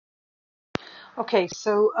Okay,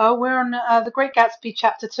 so we're on The Great Gatsby,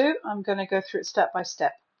 Chapter 2. I'm going to go through it step by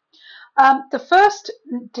step. The first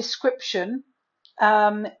description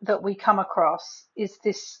that we come across is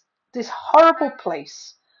this horrible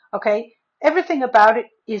place. Okay, everything about it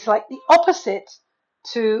is like the opposite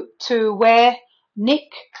to where Nick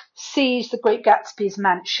sees the Great Gatsby's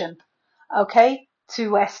mansion. Okay,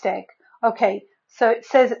 to West Egg. Okay, so it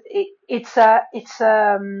says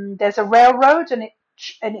there's a railroad and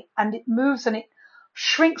it moves and it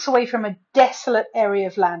shrinks away from a desolate area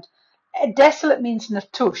of land. Desolate means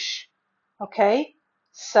natush. Okay,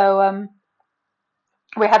 so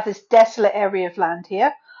we have this desolate area of land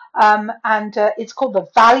here, and it's called the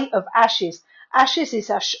Valley of Ashes. Ashes is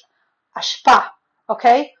ashpa,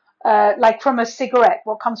 okay, like from a cigarette.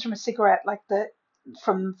 What comes from a cigarette, like the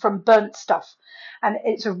from burnt stuff, and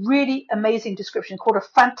it's a really amazing description called a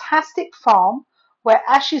fantastic farm where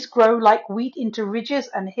ashes grow like wheat into ridges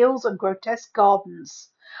and hills and grotesque gardens.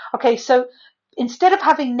 Okay, so instead of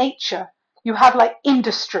having nature, you have like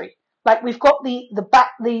industry. Like we've got the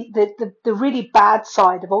really bad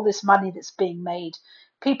side of all this money that's being made.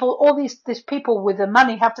 People, all these people with the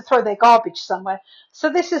money have to throw their garbage somewhere.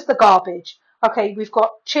 So this is the garbage. Okay, we've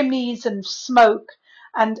got chimneys and smoke,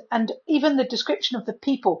 and even the description of the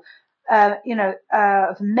people.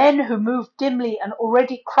 Of men who move dimly and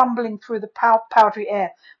already crumbling through the powdery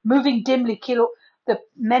air, moving dimly. The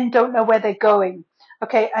men don't know where they're going.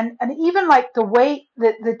 Okay, and even like the way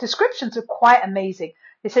the descriptions are quite amazing.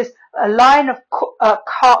 It says a line of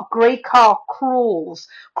grey car crawls.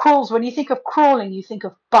 Crawls. When you think of crawling, you think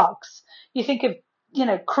of bugs. You think of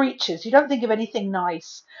creatures. You don't think of anything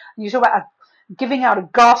nice. And you talk about giving out a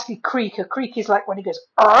ghastly creak. A creak is like when it goes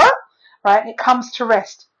right, and it comes to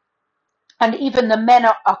rest. And even the men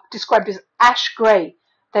are described as ash grey.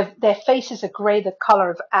 Their faces are grey, the colour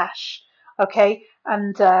of ash. Okay,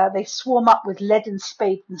 and they swarm up with leaden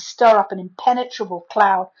spades and stir up an impenetrable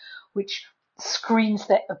cloud, which screens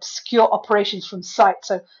their obscure operations from sight.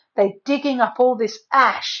 So they're digging up all this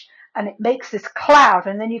ash, and it makes this cloud,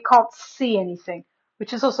 and then you can't see anything,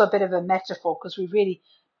 which is also a bit of a metaphor because we really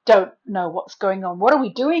don't know what's going on. What are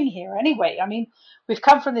we doing here anyway? I mean, we've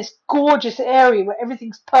come from this gorgeous area where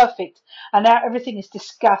everything's perfect, and now everything is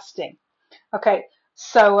disgusting. Okay,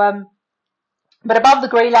 so but above the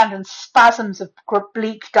grey land and spasms of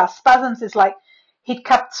bleak dust. Spasms is like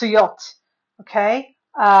hitkatsuyot, okay,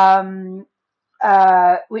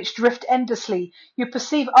 which drift endlessly. You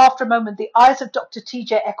perceive after a moment the eyes of Dr.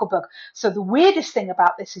 T.J. Eckelberg. So the weirdest thing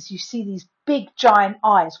about this is you see these big giant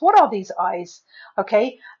eyes. What are these eyes?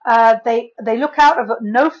 Okay, they look out of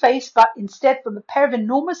no face, but instead from a pair of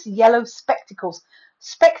enormous yellow spectacles.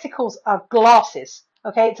 Spectacles are glasses.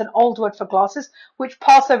 Okay, it's an old word for glasses, which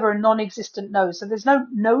pass over a non-existent nose. So there's no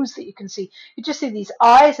nose that you can see. You just see these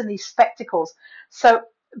eyes and these spectacles. So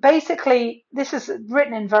basically, this is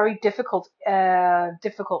written in very difficult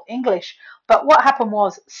English. But what happened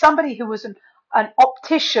was somebody who was an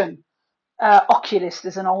optician, oculist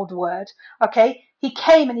is an old word. Okay, he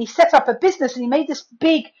came and he set up a business and he made this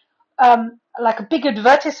big, like a big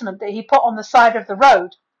advertisement that he put on the side of the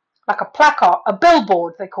road, like a placard, a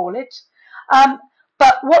billboard they call it. Um,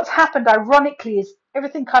 but what's happened, ironically, is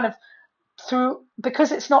everything kind of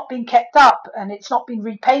because it's not been kept up and it's not been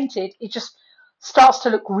repainted, it just starts to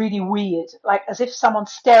look really weird, like as if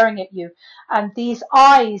someone's staring at you. And these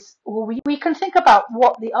eyes, well, we can think about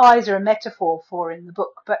what the eyes are a metaphor for in the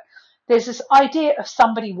book, but there's this idea of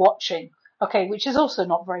somebody watching, okay, which is also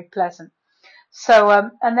not very pleasant. So,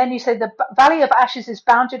 and then you say the Valley of Ashes is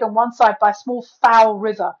bounded on one side by a small foul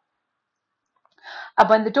river. And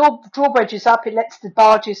when the drawbridge is up, it lets the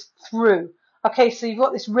barges through. Okay, so you've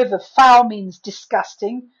got this river. Foul means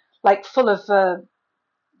disgusting, like full of,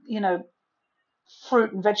 you know,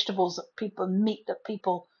 fruit and vegetables meat that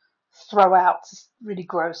people throw out. It's really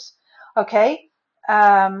gross. Okay,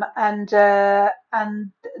 and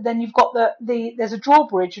then you've got there's a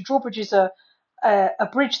drawbridge. A drawbridge is a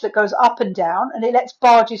bridge that goes up and down, and it lets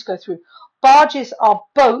barges go through. Barges are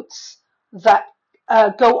boats that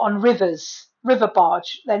go on rivers. River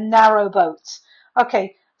barge. They're narrow boats.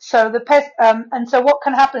 Okay, so and so what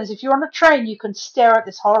can happen is if you're on a train, you can stare at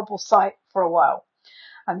this horrible sight for a while.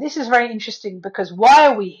 And this is very interesting because why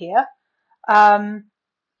are we here? Um,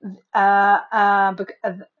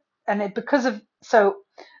 because of so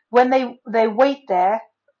when they wait there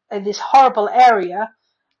in this horrible area,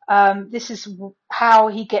 this is how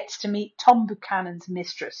he gets to meet Tom Buchanan's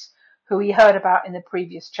mistress, who he heard about in the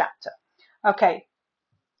previous chapter. Okay,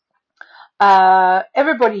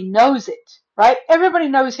 everybody knows it, right? Everybody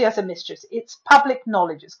knows he has a mistress. It's public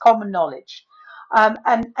knowledge. It's common knowledge.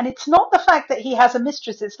 And it's not the fact that he has a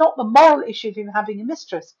mistress. It's not the moral issue of him having a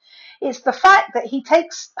mistress. It's the fact that he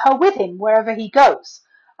takes her with him wherever he goes.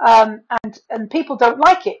 And people don't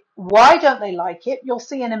like it. Why don't they like it? You'll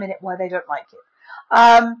see in a minute why they don't like it.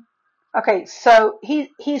 Okay, so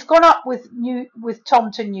he's gone up with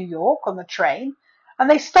Tom to New York on the train, and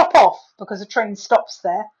they stop off because the train stops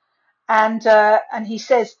there, and he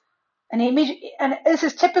says, and he immediately, and this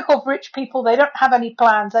is typical of rich people. They don't have any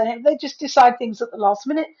plans, and they just decide things at the last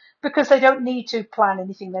minute because they don't need to plan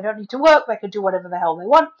anything. They don't need to work. They can do whatever the hell they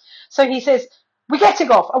want. So he says, "We're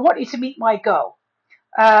getting off. I want you to meet my girl."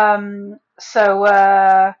 So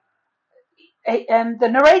the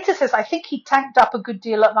narrator says, I think he tanked up a good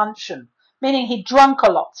deal at luncheon, meaning he drunk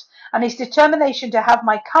a lot, and his determination to have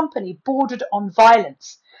my company bordered on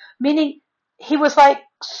violence, meaning he was like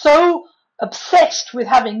so obsessed with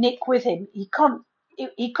having Nick with him, he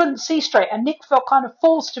couldn't see straight, and Nick felt kind of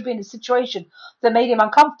forced to be in a situation that made him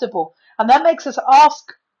uncomfortable. And that makes us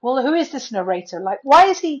ask, well, who is this narrator? Like, why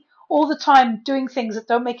is he all the time doing things that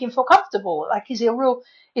don't make him feel comfortable? Like, is he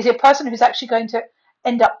a person who's actually going to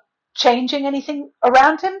end up changing anything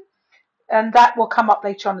around him? And that will come up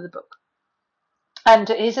later on in the book. And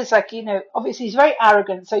he's just like, obviously he's very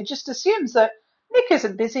arrogant, so he just assumes that Nick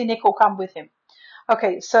isn't busy, Nick will come with him.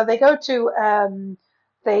 Okay, so they go to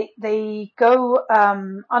they go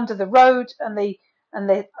under the road, and they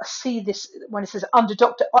see this, when it says under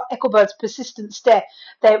Dr. Eckelbird's persistent stare,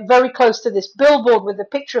 they're very close to this billboard with the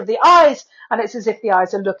picture of the eyes, and it's as if the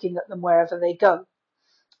eyes are looking at them wherever they go.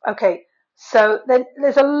 Okay, so then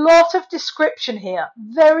there's a lot of description here,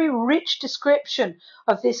 very rich description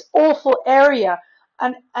of this awful area,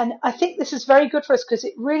 and I think this is very good for us because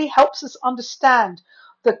it really helps us understand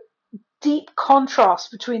the deep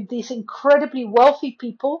contrast between these incredibly wealthy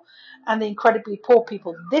people and the incredibly poor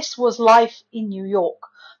people. This was life in New York,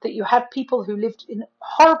 that you had people who lived in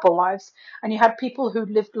horrible lives, and you had people who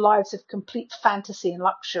lived lives of complete fantasy and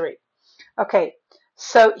luxury. Okay,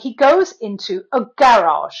 so he goes into a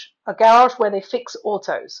garage where they fix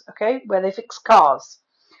autos, okay, where they fix cars.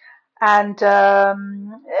 And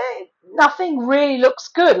nothing really looks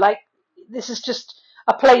good. Like, this is just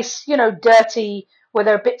a place, dirty, where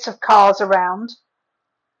there are bits of cars around.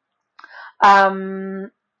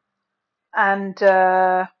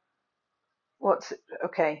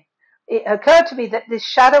 Okay. It occurred to me that this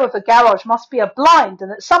shadow of a garage must be a blind, and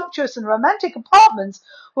that sumptuous and romantic apartments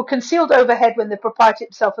were concealed overhead when the proprietor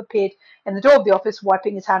himself appeared in the door of the office,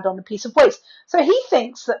 wiping his hand on a piece of waste. So he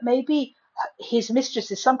thinks that maybe his mistress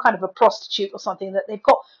is some kind of a prostitute or something, that they've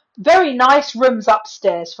got very nice rooms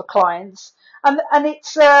upstairs for clients, and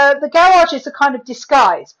it's the garage is a kind of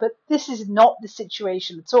disguise, but this is not the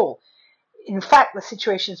situation at all. In fact, the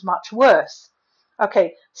situation is much worse.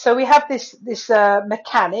 Okay, so we have this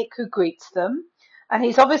mechanic who greets them, and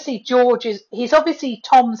he's obviously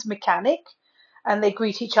Tom's mechanic, and they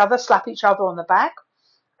greet each other, slap each other on the back,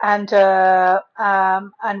 and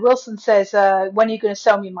Wilson says, "When are you going to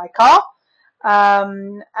sell me my car?"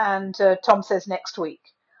 And Tom says, "Next week."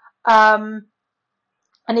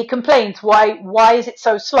 And he complains, why is it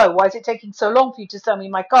so slow? Why is it taking so long for you to sell me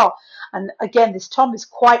my car? And again, this Tom is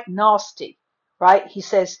quite nasty, right? He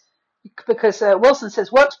says, because Wilson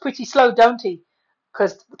says, works pretty slow, don't he?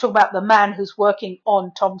 Because we're talking about the man who's working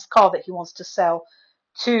on Tom's car that he wants to sell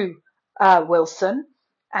to Wilson.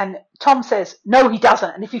 And Tom says, no, he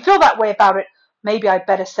doesn't. And if you feel that way about it, maybe I'd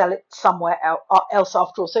better sell it somewhere else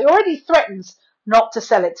after all. So he already threatens not to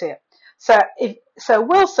sell it to him. So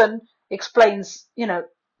Wilson explains,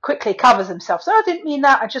 quickly covers himself. So I didn't mean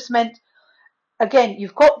that. I just meant, again,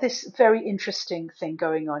 you've got this very interesting thing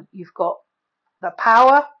going on. You've got the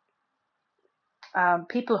power,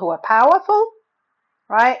 people who are powerful,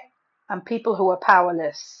 right? And people who are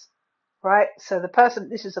powerless, right? So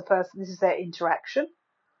this is their interaction.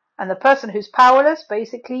 And the person who's powerless,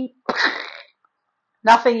 basically,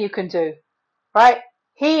 nothing you can do, right?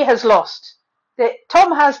 He has lost.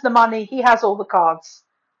 Tom has the money. He has all the cards,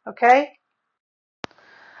 okay?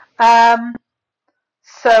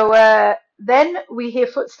 So then we hear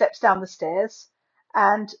footsteps down the stairs,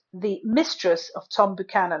 and the mistress of Tom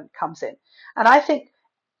Buchanan comes in. And I think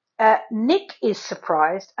Nick is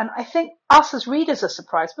surprised, and I think us as readers are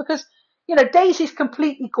surprised, because, Daisy's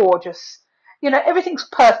completely gorgeous. Everything's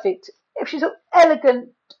perfect. If she's elegant,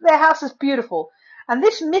 their house is beautiful. And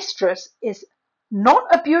this mistress is not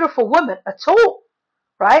a beautiful woman at all,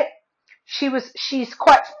 right? She's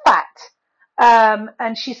quite fat.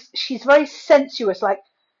 And she's very sensuous, like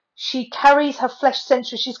she carries her flesh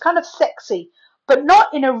sensuous. She's kind of sexy, but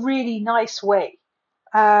not in a really nice way.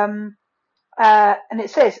 And it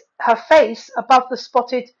says her face above the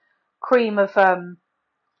spotted cream of a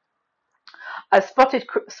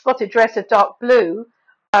spotted dress of dark blue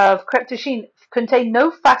of crepe de chine contained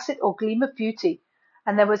no facet or gleam of beauty,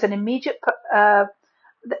 and there was an immediate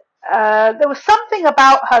there was something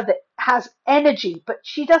about her that has energy, but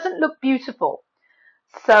she doesn't look beautiful.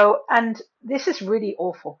 So, and this is really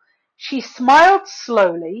awful. She smiled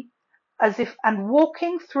slowly, as if, and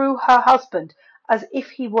walking through her husband, as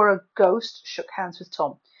if he were a ghost, shook hands with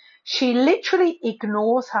Tom. She literally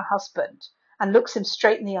ignores her husband and looks him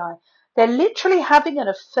straight in the eye. They're literally having an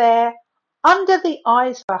affair under the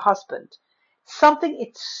eyes of her husband. Something,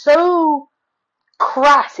 it's so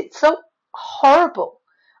crass, it's so horrible.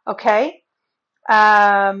 Okay?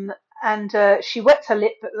 And she wets her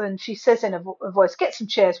lip and she says in a voice, "Get some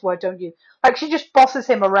chairs, why don't you?" Like she just bosses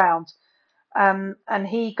him around. And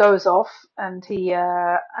he goes off and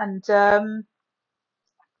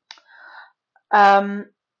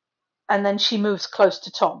and then she moves close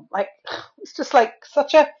to Tom. Like it's just like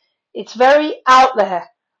it's very out there.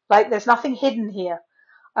 Like there's nothing hidden here.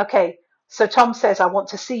 Okay, so Tom says, "I want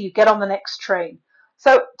to see you. Get on the next train."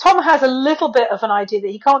 So Tom has a little bit of an idea that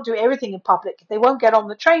he can't do everything in public. They won't get on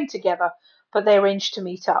the train together, but they arrange to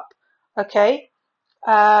meet up. Okay,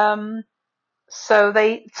 so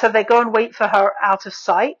they go and wait for her out of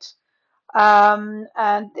sight. And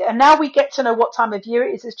now we get to know what time of year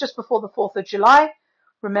it is. It's just before the 4th of July.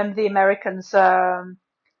 Remember the Americans,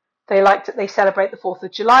 they celebrate the 4th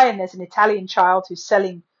of July, and there's an Italian child who's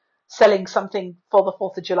selling something for the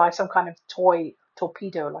 4th of July, some kind of toy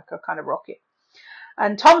torpedo, like a kind of rocket.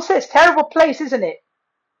 And Tom says, "Terrible place, isn't it?"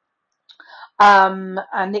 And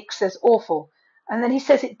Nick says, "Awful." And then he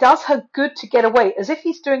says, "It does her good to get away," as if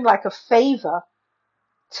he's doing like a favor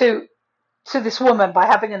to this woman by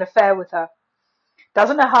having an affair with her.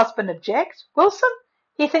 Doesn't her husband object? Wilson?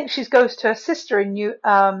 He thinks she goes to her sister in New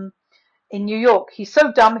York. He's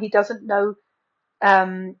so dumb he doesn't know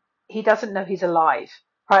he's alive.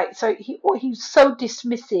 Right? So he's so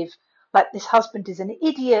dismissive, like this husband is an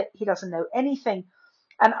idiot, he doesn't know anything.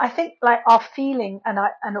 And I think like our feeling,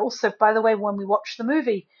 and also, by the way, when we watch the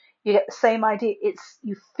movie, you get the same idea.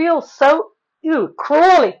 You feel so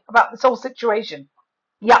crawly about this whole situation.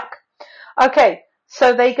 Yuck. Okay,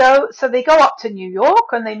 so they go up to New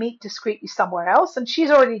York and they meet discreetly somewhere else, and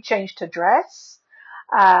she's already changed her dress,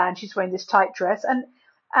 and she's wearing this tight dress, and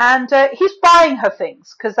he's buying her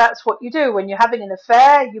things, because that's what you do when you're having an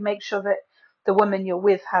affair. You make sure that the woman you're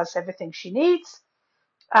with has everything she needs.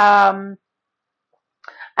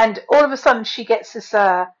 And all of a sudden she gets this,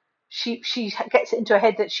 she gets it into her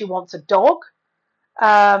head that she wants a dog.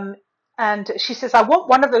 And she says, "I want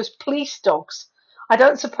one of those police dogs." I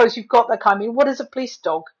don't suppose you've got that kind. I mean, what is a police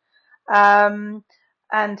dog? And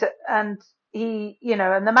he,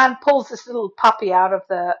 and the man pulls this little puppy out of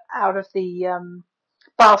the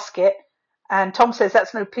basket, and Tom says,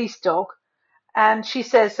 "That's no police dog." And she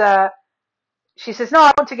says, "No,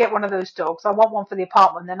 I want to get one of those dogs. I want one for the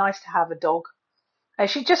apartment. They're nice to have a dog." And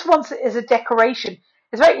she just wants it as a decoration.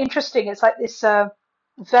 It's very interesting. It's like this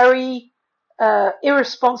very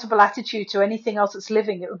irresponsible attitude to anything else that's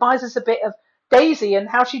living. It reminds us a bit of Daisy and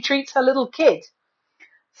how she treats her little kid.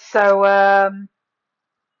 So, where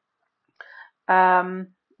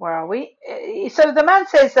are we? So the man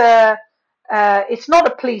says it's not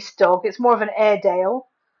a police dog. It's more of an Airedale.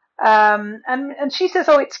 And she says,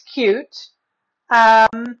 "Oh, it's cute."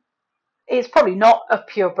 It's probably not a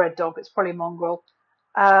purebred dog. It's probably a mongrel.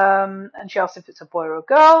 And she asks if it's a boy or a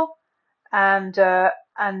girl.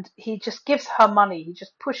 And he just gives her money. He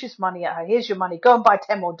just pushes money at her. "Here's your money. Go and buy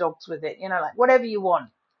 10 more dogs with it. Like whatever you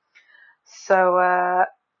want." So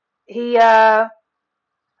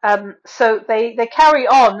so they carry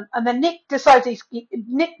on, and then Nick decides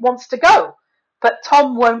Nick wants to go, but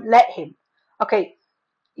Tom won't let him. Okay,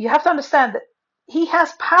 you have to understand that he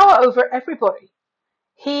has power over everybody.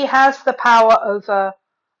 He has the power over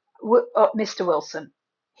Mr. Wilson.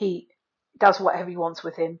 He does whatever he wants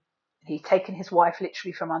with him. He's taken his wife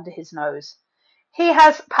literally from under his nose. He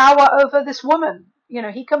has power over this woman.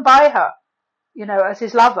 He can buy her, as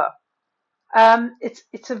his lover.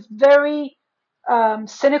 It's a very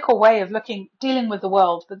cynical way of dealing with the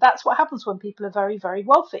world, but that's what happens when people are very, very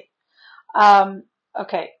wealthy.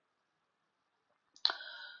 Okay.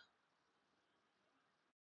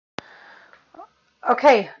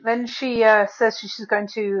 Okay, then she says she's going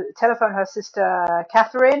to telephone her sister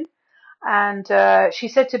Catherine, and she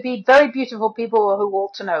said to be very beautiful people who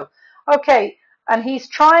ought to know. Okay, and he's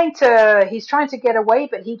trying to get away,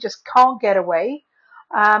 but he just can't get away.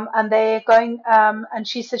 And they're going, and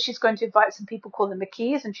she says she's going to invite some people, call them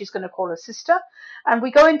McKees, and she's going to call her sister. And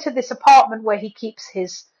we go into this apartment where he keeps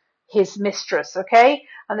his mistress. Okay,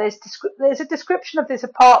 and there's a description of this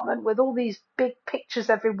apartment with all these big pictures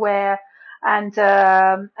everywhere, and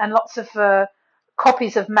lots of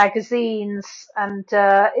copies of magazines, and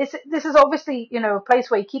this is obviously, you know, a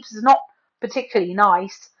place where he keeps is not particularly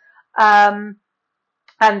nice. Um,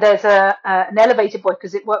 and there's an elevator boy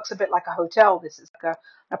because it works a bit like a hotel. This is like an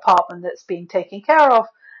apartment that's being taken care of,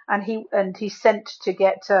 and he's sent to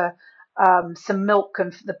get some milk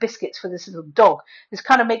and the biscuits for this little dog. This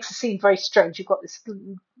kind of makes the scene very strange. You've got this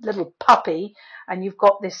little puppy, and you've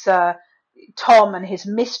got this Tom and his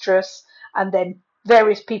mistress, and then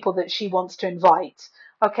various people that she wants to invite.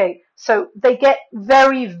 Okay, so they get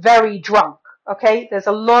very, very drunk. Okay, there's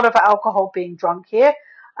a lot of alcohol being drunk here.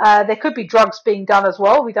 There could be drugs being done as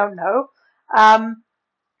well. We don't know. Um,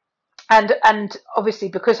 and obviously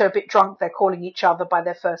because they're a bit drunk, they're calling each other by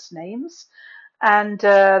their first names. And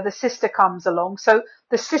the sister comes along. So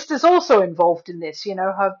the sister's also involved in this. You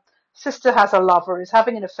know, her sister has a lover, is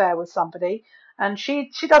having an affair with somebody, and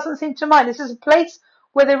she doesn't seem to mind. This is a place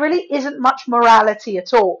where there really isn't much morality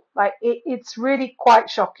at all. Like it's really quite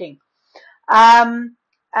shocking. Um,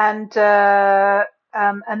 and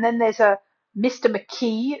then there's a Mr.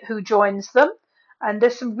 McKee who joins them, and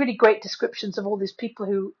there's some really great descriptions of all these people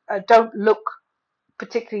who don't look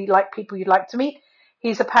particularly like people you'd like to meet.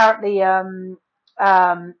 He's apparently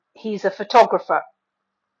he's a photographer.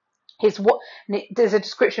 There's a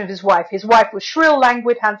description of his wife. His wife was shrill,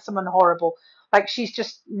 languid, handsome, and horrible. Like she's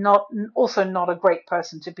just also not a great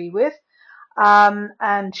person to be with.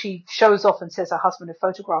 And she shows off and says her husband had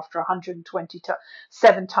photographed her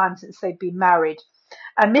 127 times since they'd been married.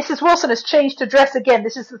 And Mrs. Wilson has changed her dress again.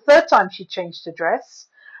 This is the third time she changed her dress.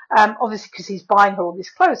 Obviously because he's buying her all these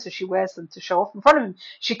clothes, so she wears them to show off in front of him.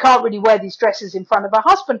 She can't really wear these dresses in front of her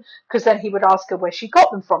husband because then he would ask her where she got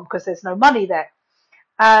them from because there's no money there.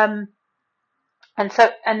 Um, and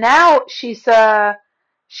now she's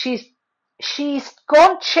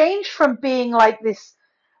changed from being like this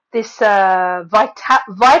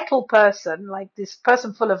vital person, like this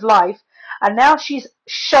person full of life, and now she's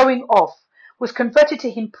showing off. Was converted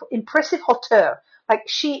to impressive hauteur. Like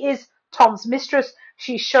she is Tom's mistress.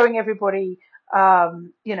 She's showing everybody,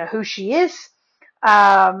 you know, who she is,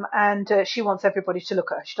 and she wants everybody to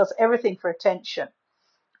look at her. She does everything for attention.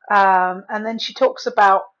 And then she talks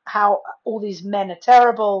about how all these men are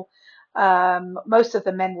terrible. Most of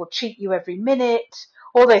the men will cheat you every minute.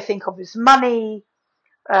 All they think of is money.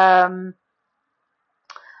 Um,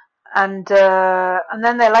 and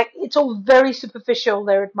then they're like, it's all very superficial.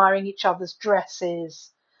 They're admiring each other's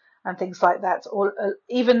dresses and things like that. Or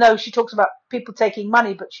even though she talks about people taking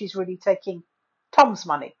money, but she's really taking Tom's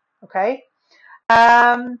money. Okay.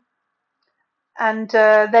 Um, and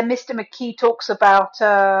then Mr. McKee talks about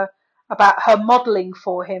her modelling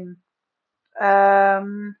for him.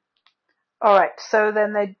 All right. So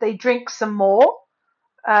then they drink some more.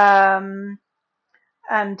 Um,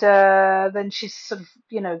 and then she's sort of,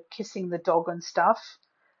 you know, kissing the dog and stuff.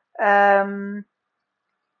 Um,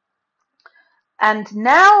 and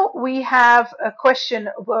now we have a question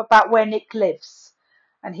about where Nick lives,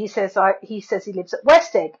 and he says he lives at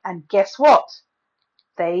West Egg. And guess what?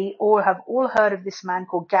 They all have heard of this man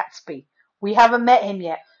called Gatsby. We haven't met him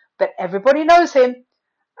yet, but everybody knows him.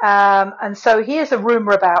 And so here's a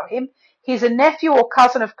rumor about him. He's a nephew or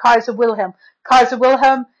cousin of Kaiser Wilhelm. Kaiser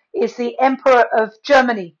Wilhelm is the emperor of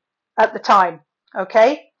Germany at the time.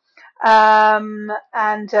 Okay.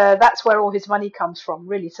 And that's where all his money comes from,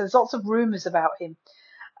 really. So there's lots of rumors about him.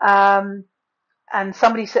 And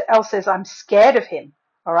somebody else says, I'm scared of him.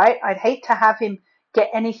 All right. I'd hate to have him get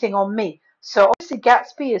anything on me. So obviously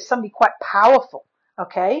Gatsby is somebody quite powerful.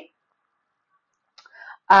 Okay.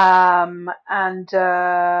 And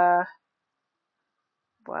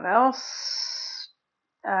what else?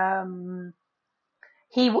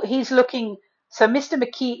 He's looking. So Mr.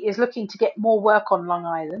 McKee is looking to get more work on Long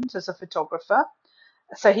Island as a photographer.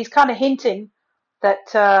 So he's kind of hinting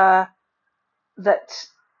that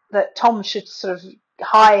that Tom should sort of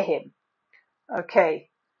hire him. Okay.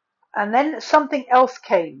 And then something else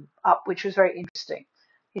came up, which was very interesting.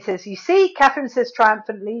 He says, you see, Catherine says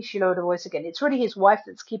triumphantly, she lowered her voice again, it's really his wife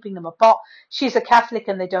that's keeping them apart. She's a Catholic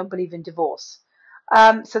and they don't believe in divorce.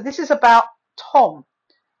 So this is about Tom,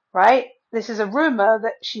 right? This is a rumor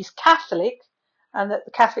that she's Catholic and that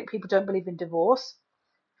the Catholic people don't believe in divorce.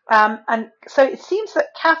 And so it seems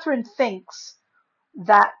that Catherine thinks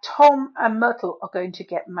that Tom and Myrtle are going to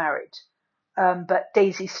get married, but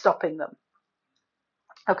Daisy's stopping them.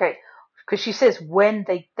 Okay, because she says when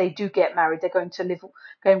they do get married, they're going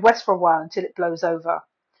west for a while until it blows over.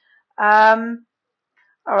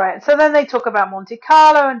 All right. So then they talk about Monte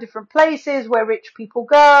Carlo and different places where rich people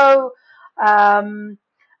go. Um,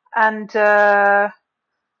 and,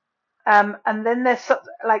 and then there's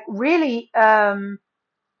like really, all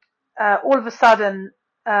of a sudden,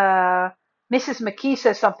 Mrs. McKee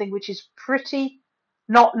says something which is pretty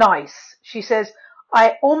not nice. She says,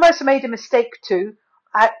 I almost made a mistake too.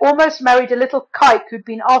 I almost married a little kike who'd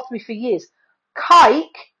been after me for years. Kike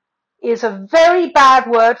is a very bad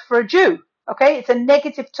word for a Jew. Okay. It's a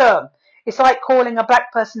negative term. It's like calling a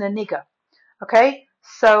black person a nigger. Okay.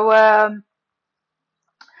 So,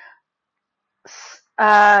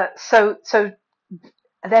 so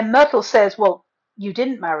then Myrtle says, well, you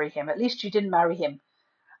didn't marry him. At least you didn't marry him.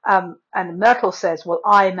 And Myrtle says, well,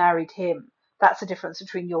 I married him. That's the difference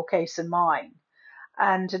between your case and mine.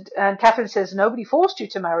 And Catherine says, nobody forced you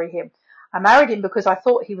to marry him. I married him because I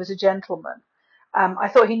thought he was a gentleman. I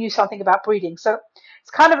thought he knew something about breeding. So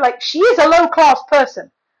it's kind of like she is a low-class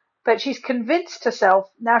person, but she's convinced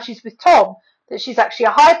herself, now she's with Tom, that she's actually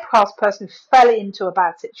a high-class person who fell into a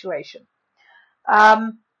bad situation.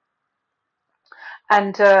 Um,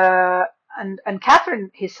 and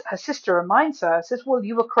Catherine, her sister, reminds her, says, well,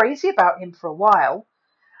 you were crazy about him for a while.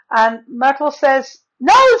 And Myrtle says,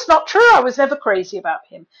 no, it's not true. I was never crazy about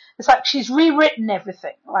him. It's like she's rewritten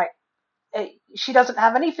everything. Like she doesn't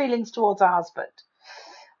have any feelings towards her husband.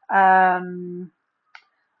 And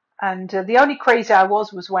the only crazy I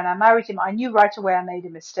was when I married him. I knew right away I made a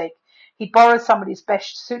mistake. He borrowed somebody's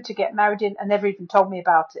best suit to get married in and never even told me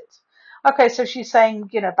about it. Okay, so she's saying,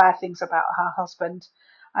 bad things about her husband.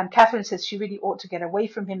 And Catherine says she really ought to get away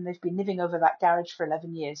from him. They've been living over that garage for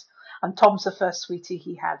 11 years. And Tom's the first sweetie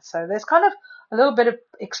he had. So there's kind of a little bit of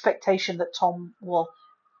expectation that Tom will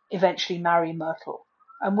eventually marry Myrtle.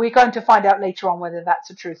 And we're going to find out later on whether that's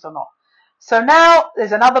the truth or not. So now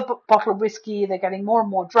there's another bottle of whiskey. They're getting more and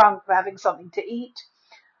more drunk. They're having something to eat.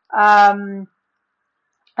 And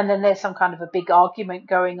then there's some kind of a big argument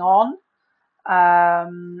going on.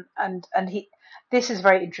 This is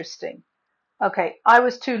very interesting. Okay, I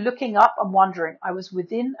was too looking up and wondering. I was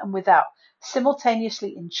within and without,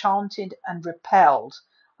 simultaneously enchanted and repelled.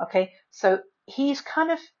 Okay, so he's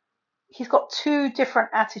got two different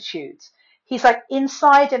attitudes. He's like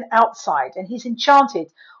inside and outside, and he's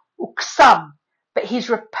enchanted, uksam, but he's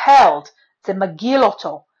repelled, the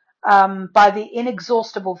magiloto, by the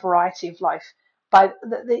inexhaustible variety of life, by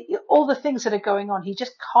all the things that are going on. He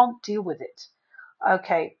just can't deal with it.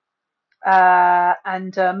 Okay.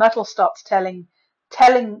 And Myrtle starts telling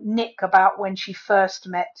Nick about when she first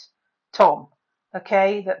met Tom.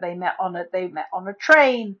 Okay, that they met on a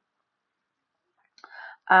train.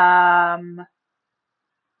 And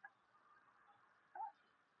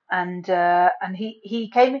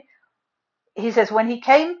he came. He says when he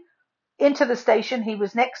came into the station, he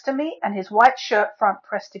was next to me and his white shirt front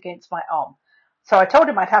pressed against my arm. So I told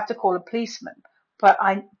him I'd have to call a policeman, but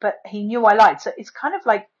he knew I lied. So it's kind of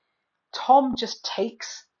like Tom just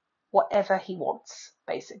takes whatever he wants,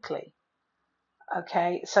 basically.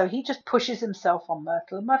 Okay, so he just pushes himself on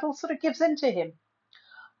Myrtle, and Myrtle sort of gives in to him.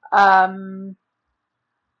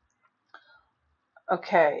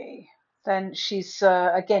 Okay, then she's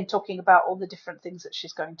again talking about all the different things that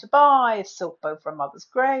she's going to buy: a silk bow from Mother's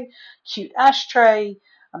Grey, cute ashtray,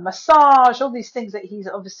 a massage, all these things that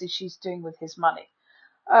she's doing with his money.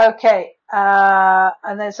 Okay,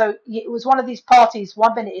 and then so it was one of these parties.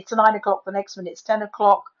 1 minute it's 9 o'clock, the next minute it's 10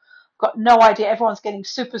 o'clock. Got no idea. Everyone's getting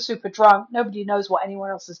super, super drunk. Nobody knows what anyone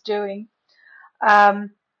else is doing.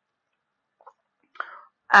 And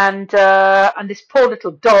this poor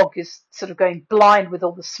little dog is sort of going blind with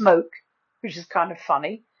all the smoke, which is kind of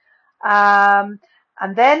funny. And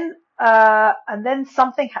then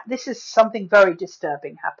this is something very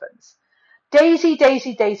disturbing happens. Daisy,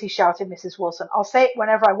 Daisy, Daisy, shouted Mrs. Wilson. I'll say it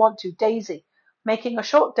whenever I want to. Daisy. Making a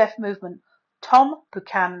short, deft movement, Tom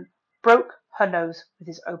Buchanan broke her nose with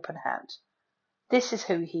his open hand. This is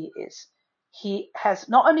who he is. He has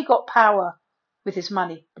not only got power with his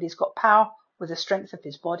money, but he's got power with the strength of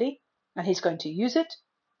his body, and he's going to use it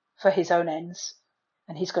for his own ends,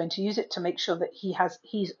 and he's going to use it to make sure that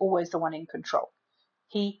he's always the one in control.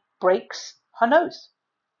 He breaks her nose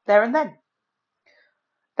there and then.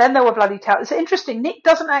 Then there were bloody towels. It's interesting. Nick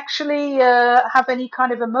doesn't actually have any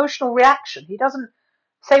kind of emotional reaction. He doesn't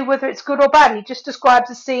say whether it's good or bad. He just describes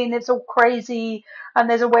the scene. It's all crazy, and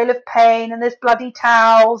there's a wail of pain, and there's bloody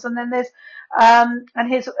towels, and then there's then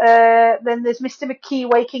there's Mr. McKee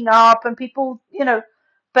waking up, and people,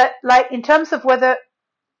 But like in terms of what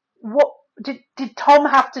did Tom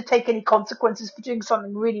have to take any consequences for doing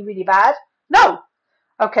something really, really bad? No.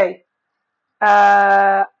 Okay.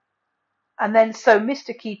 And then so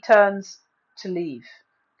Mr. Key turns to leave.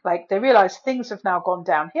 Like, they realize things have now gone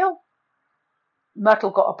downhill.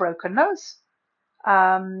 Myrtle got a broken nose.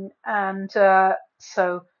 So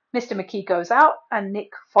Mr. McKee goes out and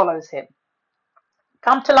Nick follows him.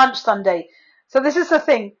 Come to lunch Sunday. So this is the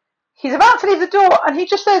thing. He's about to leave the door and he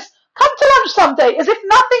just says, come to lunch someday, as if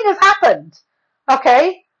nothing has happened.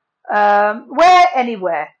 Okay? Where?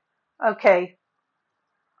 Anywhere. Okay.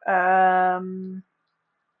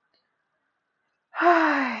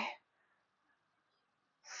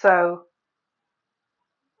 So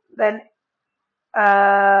then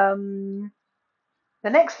the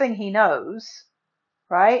next thing he knows,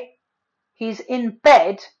 right, he's in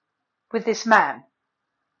bed with this man.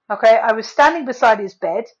 Okay, I was standing beside his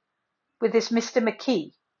bed with this Mr.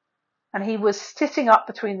 McKee, and he was sitting up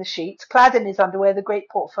between the sheets, clad in his underwear, the great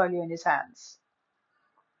portfolio in his hands.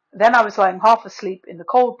 Then I was lying half asleep in the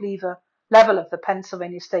cold level of the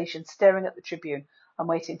Pennsylvania station, staring at the Tribune and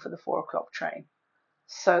waiting for the 4 o'clock train.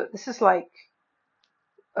 So this is like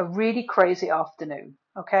a really crazy afternoon,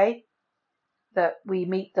 okay? That we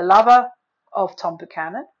meet the lover of Tom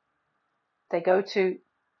Buchanan. They go to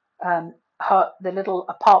the little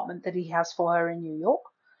apartment that he has for her in New York.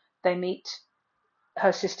 They meet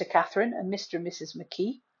her sister Catherine and Mr. and Mrs.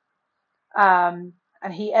 McKee. And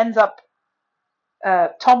he ends up,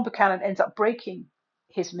 Tom Buchanan ends up breaking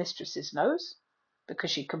his mistress's nose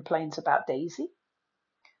because she complains about Daisy.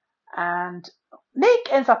 And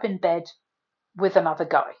Nick ends up in bed with another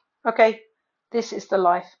guy. Okay, this is the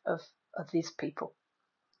life of these people.